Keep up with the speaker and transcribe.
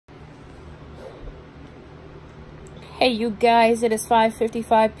Hey you guys, it is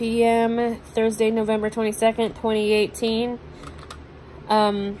 5:55 p.m. Thursday, November 22nd, 2018.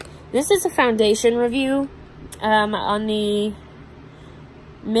 This is a foundation review on the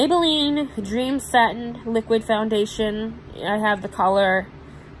Maybelline Dream Satin Liquid Foundation. I have the color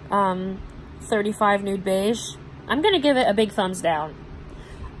 35 Nude Beige. I'm going to give it a big thumbs down.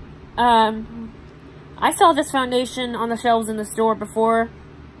 I saw this foundation on the shelves in the store before.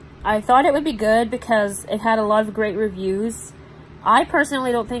 I thought it would be good because it had a lot of great reviews. I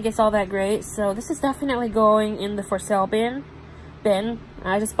personally don't think it's all that great, so this is definitely going in the for sale bin.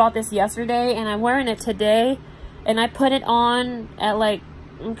 I just bought this yesterday and I'm wearing it today, and I put it on at like,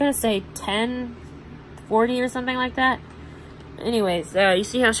 I'm gonna say 10:40 or something like that. Anyways, you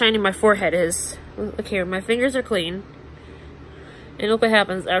see how shiny my forehead is. Look here, my fingers are clean. And look what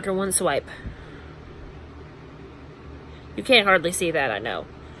happens after one swipe. You can't hardly see that, I know.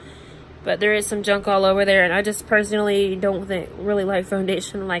 But there is some junk all over there, and I just personally don't really like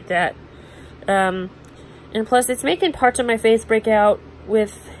foundation like that. And plus, it's making parts of my face break out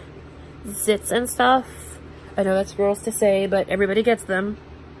with zits and stuff. I know that's gross to say, but everybody gets them.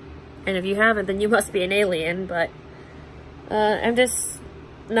 And if you haven't, then you must be an alien. But I'm just...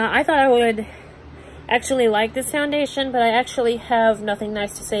 Now, I thought I would actually like this foundation, but I actually have nothing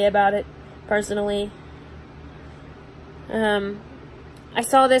nice to say about it, personally. I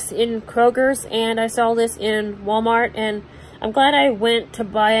saw this in Kroger's and I saw this in Walmart, and I'm glad I went to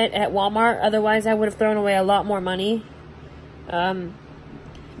buy it at Walmart. Otherwise, I would have thrown away a lot more money.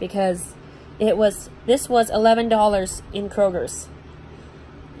 Because this was $11 in Kroger's.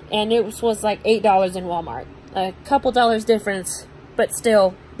 And it was like $8 in Walmart. A couple dollars difference, but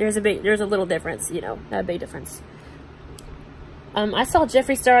still, there's a little difference, you know, not a big difference. I saw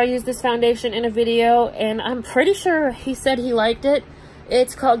Jeffree use this foundation in a video, and I'm pretty sure he said he liked it.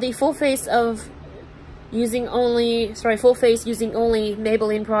 It's called the Full Face Using Only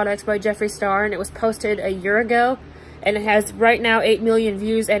Maybelline Products by Jeffree, and it was posted a year ago, and it has right now 8 million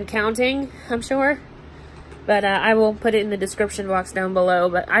views and counting, I'm sure. But I will put it in the description box down below.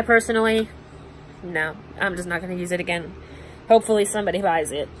 But I personally, no, I'm just not going to use it again. Hopefully somebody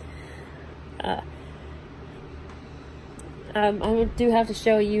buys it. I do have to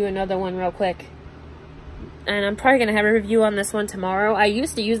show you another one real quick. And I'm probably going to have a review on this one tomorrow. I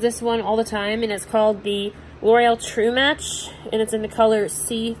used to use this one all the time, and it's called the L'Oreal True Match, and it's in the color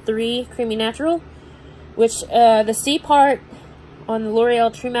C3 Creamy Natural, which the C part on the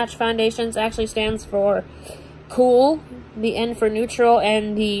L'Oreal True Match foundations actually stands for cool, the N for neutral,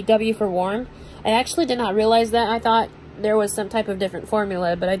 and the W for warm. I actually did not realize that. I thought there was some type of different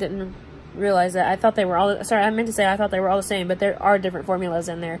formula, but I didn't realize that. I thought they were all, sorry, I meant to say I thought they were all the same, but there are different formulas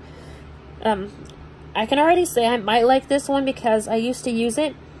in there. I can already say I might like this one because I used to use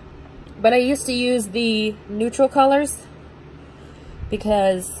it, but I used to use the neutral colors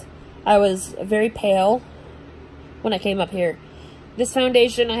because I was very pale when I came up here. This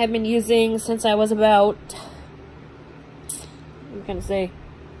foundation I have been using since I was about, I'm gonna say,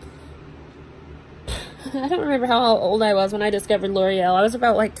 I don't remember how old I was when I discovered L'Oreal. I was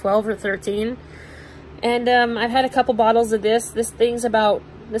about like 12 or 13. And I've had a couple bottles of this. This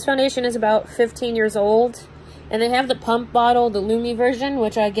foundation is about 15 years old. And they have the pump bottle, the Lumi version,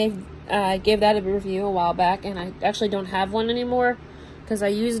 which I gave that a review a while back. And I actually don't have one anymore because I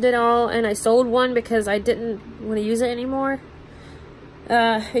used it all. And I sold one because I didn't want to use it anymore.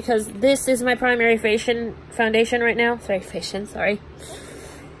 Because this is my primary foundation right now. Sorry.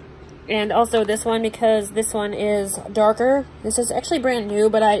 And also this one, because this one is darker. This is actually brand new,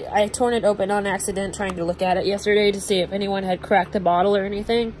 but I torn it open on accident trying to look at it yesterday to see if anyone had cracked the bottle or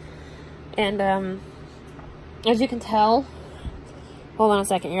anything. And as you can tell, hold on a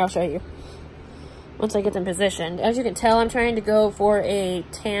second here, I'll show you. Once I get them positioned. As you can tell, I'm trying to go for a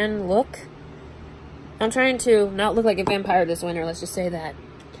tan look. I'm trying to not look like a vampire this winter, let's just say that.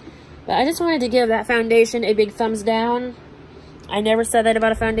 But I just wanted to give that foundation a big thumbs down. I never said that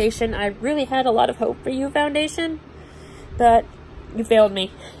about a foundation. I really had a lot of hope for you, foundation, but you failed me.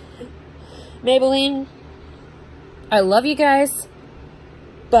 Maybelline, I love you guys,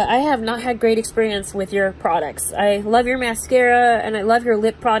 but I have not had great experience with your products. I love your mascara and I love your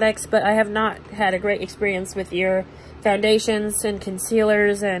lip products, but I have not had a great experience with your foundations and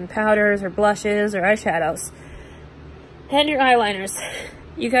concealers and powders or blushes or eyeshadows. And your eyeliners.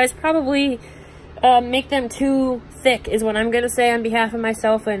 You guys probably make them too thick is what I'm going to say on behalf of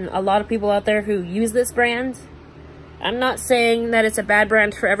myself and a lot of people out there who use this brand. I'm not saying that it's a bad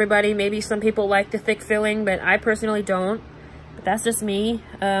brand for everybody. Maybe some people like the thick filling, but I personally don't. But that's just me.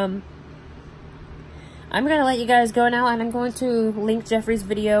 I'm going to let you guys go now, and I'm going to link Jeffree's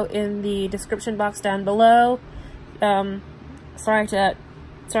video in the description box down below. Sorry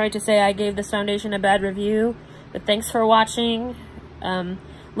to say I gave this foundation a bad review, but thanks for watching.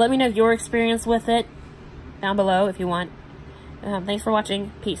 Let me know your experience with it down below if you want. Thanks for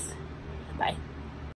watching. Peace. Bye.